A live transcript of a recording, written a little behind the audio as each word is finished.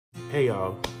Hey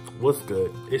y'all, what's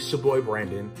good? It's your boy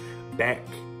Brandon, back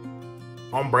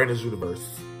on Brandon's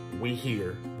Universe. We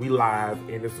here, we live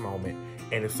in this moment,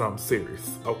 and it's something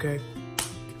serious, okay?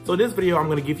 So in this video, I'm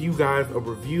gonna give you guys a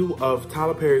review of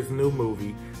Tyler Perry's new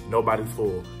movie, Nobody's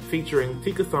Fool, featuring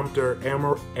Tika Sumpter,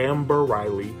 Amber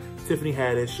Riley, Tiffany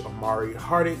Haddish, Omari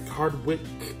Hardwick,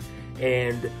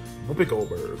 and Whoopi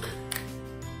Goldberg.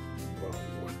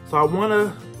 So I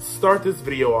wanna start this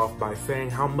video off by saying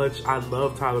how much I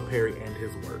love Tyler Perry and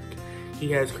his work.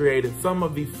 He has created some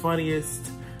of the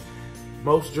funniest,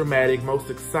 most dramatic, most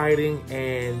exciting,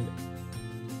 and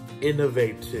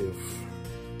innovative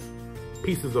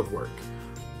pieces of work.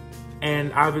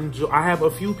 And I have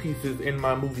a few pieces in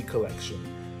my movie collection.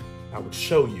 I would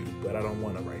show you, but I don't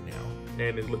want to right now.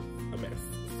 And it looks a mess,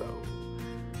 so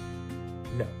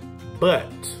no.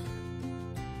 But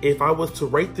if I was to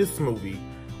rate this movie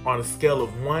on a scale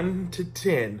of 1 to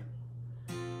 10,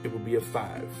 it would be a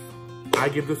 5. I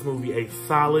give this movie a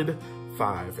solid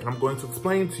 5, and I'm going to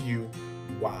explain to you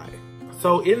why.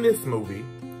 So in this movie,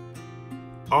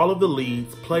 all of the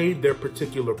leads played their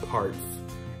particular parts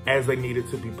as they needed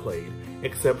to be played,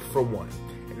 except for one,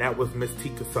 and that was Miss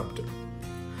Tika Sumpter.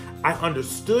 I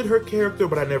understood her character,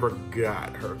 but I never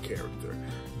got her character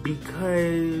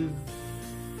because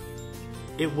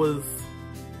it was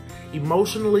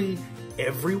emotionally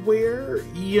everywhere,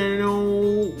 you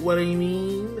know what I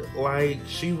mean? Like,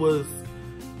 she was,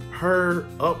 her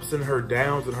ups and her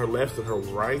downs and her lefts and her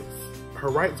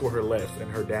rights were her lefts and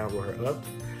her downs were her ups.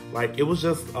 Like, it was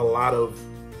just a lot of,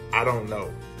 I don't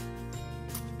know,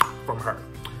 from her.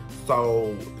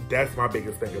 So that's my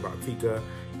biggest thing about Tika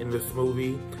in this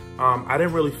movie. I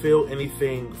didn't really feel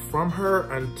anything from her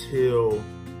until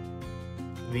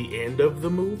the end of the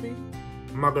movie.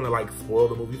 I'm not gonna like spoil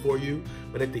the movie for you,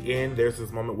 but at the end, there's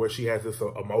this moment where she has this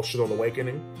emotional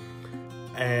awakening,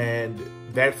 and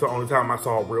that's the only time I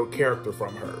saw a real character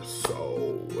from her,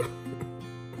 so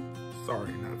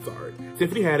sorry, not sorry.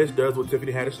 Tiffany Haddish does what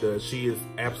Tiffany Haddish does. She is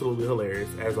absolutely hilarious,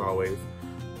 as always.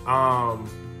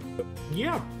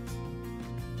 Yeah.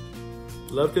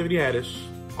 Love Tiffany Haddish,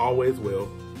 always will,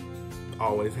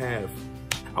 always have.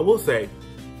 I will say,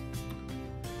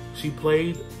 she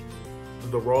played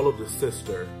the role of the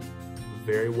sister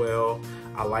very well.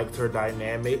 I liked her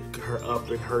dynamic, her up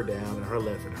and her down, and her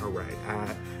left and her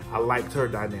right. I liked her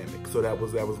dynamic, so that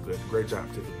was good. Great job,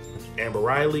 Tiffany. Amber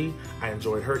Riley, I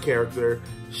enjoyed her character.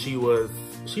 She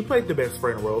played the best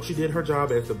friend role. She did her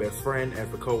job as the best friend, as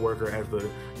the co-worker, as the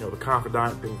the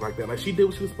confidant, things like that. Like, she did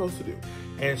what she was supposed to do,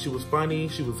 and she was funny.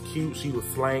 She was cute. She was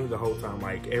slaying the whole time.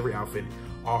 Like, every outfit,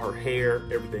 all her hair,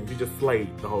 everything. She just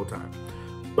slayed the whole time.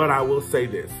 But I will say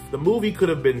this, the movie could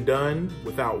have been done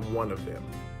without one of them.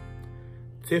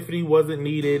 Tiffany wasn't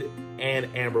needed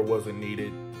and Amber wasn't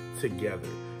needed together.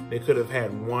 They could have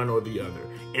had one or the other,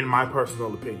 in my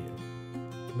personal opinion.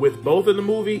 With both in the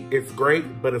movie, it's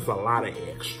great, but it's a lot of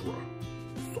extra.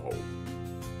 So,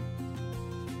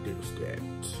 there's that.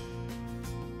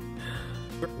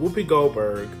 Whoopi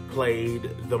Goldberg played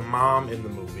the mom in the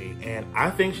movie, and I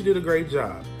think she did a great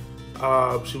job.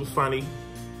 She was funny.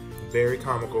 Very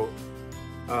comical.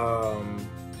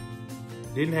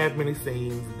 Didn't have many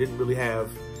scenes. Didn't really have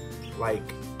like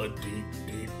a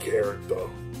deep character.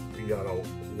 You know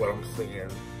what I'm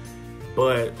saying.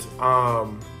 But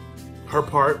her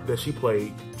part that she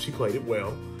played it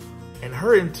well. And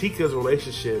her and Tika's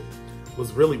relationship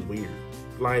was really weird.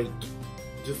 Like,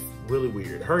 just really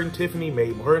weird. Her and Tiffany's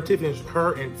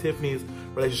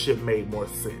relationship made more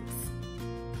sense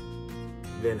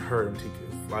than her and Tika's.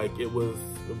 Like, it was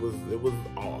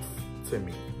off to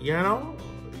me, you know?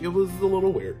 It was a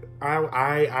little weird. I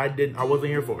wasn't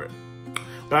here for it.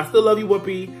 But I still love you,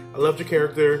 Whoopi. I loved your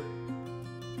character.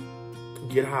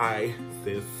 Get high,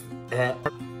 sis.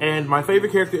 And my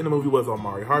favorite character in the movie was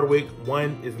Omari Hardwick.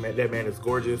 One is, that man is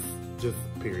gorgeous, just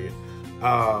period.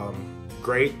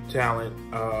 Great talent.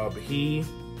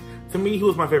 To me, he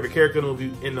was my favorite character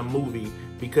in the movie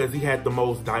because he had the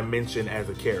most dimension as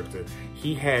a character.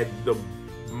 He had the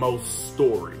most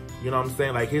story, you know what I'm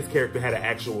saying? Like, his character had an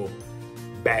actual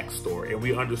backstory, and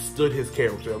we understood his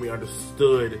character, and we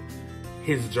understood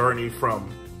his journey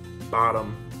from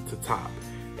bottom to top,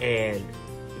 and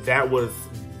that was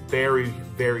very,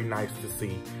 very nice to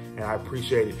see, and I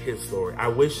appreciated his story. I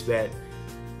wish that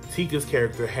Tika's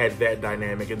character had that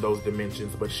dynamic and those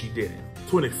dimensions, but she didn't,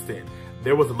 to an extent.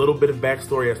 There was a little bit of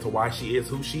backstory as to why she is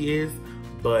who she is,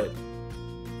 but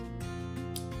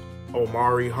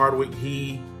Omari Hardwick,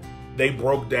 they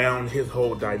broke down his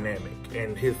whole dynamic,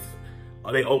 and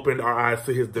they opened our eyes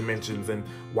to his dimensions and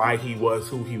why he was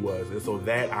who he was. And so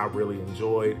that I really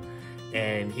enjoyed.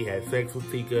 And he had sex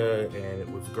with Tika, and it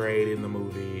was great in the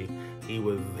movie. He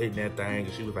was hitting that thing,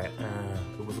 and she was like,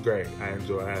 it was great. I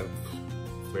enjoyed it.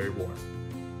 Very warm.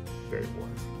 Very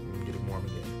warm. I'm getting warm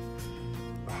again.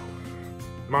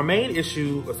 My main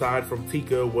issue, aside from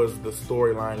Tika, was the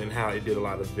storyline and how it did a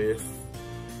lot of this.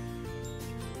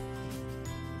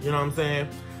 You know what I'm saying?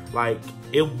 Like,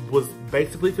 it was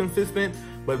basically consistent,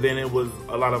 but then it was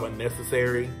a lot of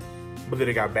unnecessary. But then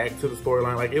it got back to the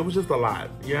storyline. Like, it was just a lot,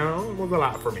 you know? It was a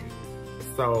lot for me.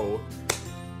 So,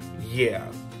 yeah.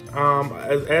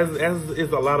 As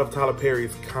is a lot of Tyler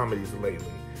Perry's comedies lately.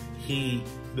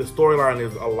 The storyline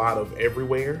is a lot of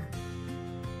everywhere.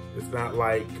 It's not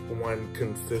like one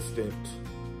consistent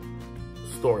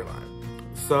storyline.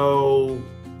 So,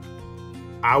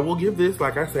 I will give this,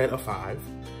 like I said, a 5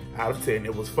 out of 10.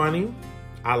 It was funny.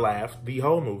 I laughed the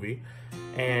whole movie.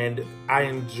 And I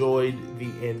enjoyed the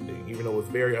ending, even though it was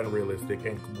very unrealistic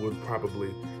and would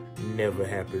probably never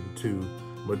happen to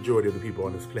majority of the people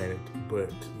on this planet.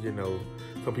 But, you know,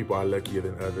 some people are luckier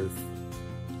than others.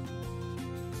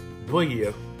 But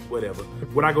yeah, whatever.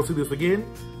 Would I go see this again?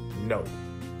 No.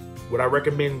 Would I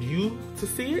recommend you to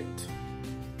see it?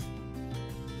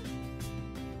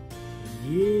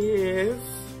 Yes.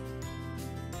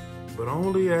 But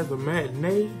only as a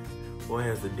matinee or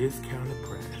as a discounted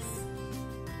price.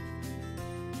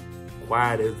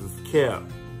 Quiet as it's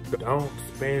kept. Don't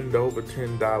spend over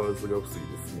 $10 to go see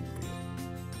this movie.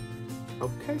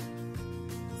 Okay?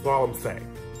 That's all I'm saying.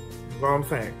 That's all I'm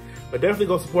saying. But definitely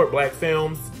go support black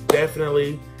films.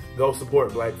 Definitely go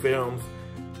support black films.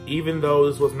 Even though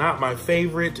this was not my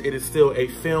favorite, it is still a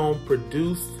film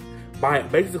produced by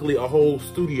basically a whole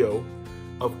studio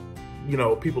of, you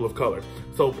know, people of color.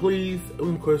 So please,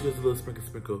 of course, there's a little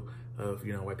sprinkle of,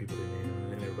 you know, white people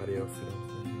and everybody else, you know.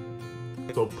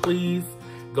 So please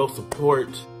go support,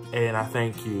 and I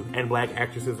thank you, and black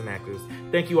actresses and actors.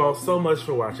 Thank you all so much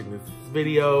for watching this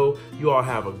video. You all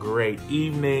have a great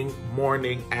evening,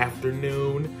 morning,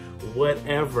 afternoon,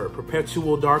 whatever,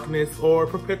 perpetual darkness or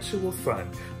perpetual sun,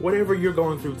 whatever you're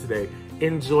going through today,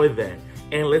 enjoy that.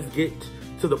 And let's get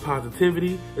to the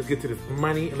positivity, let's get to this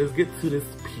money, and let's get to this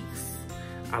peace.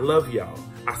 I love y'all.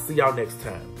 I'll see y'all next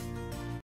time.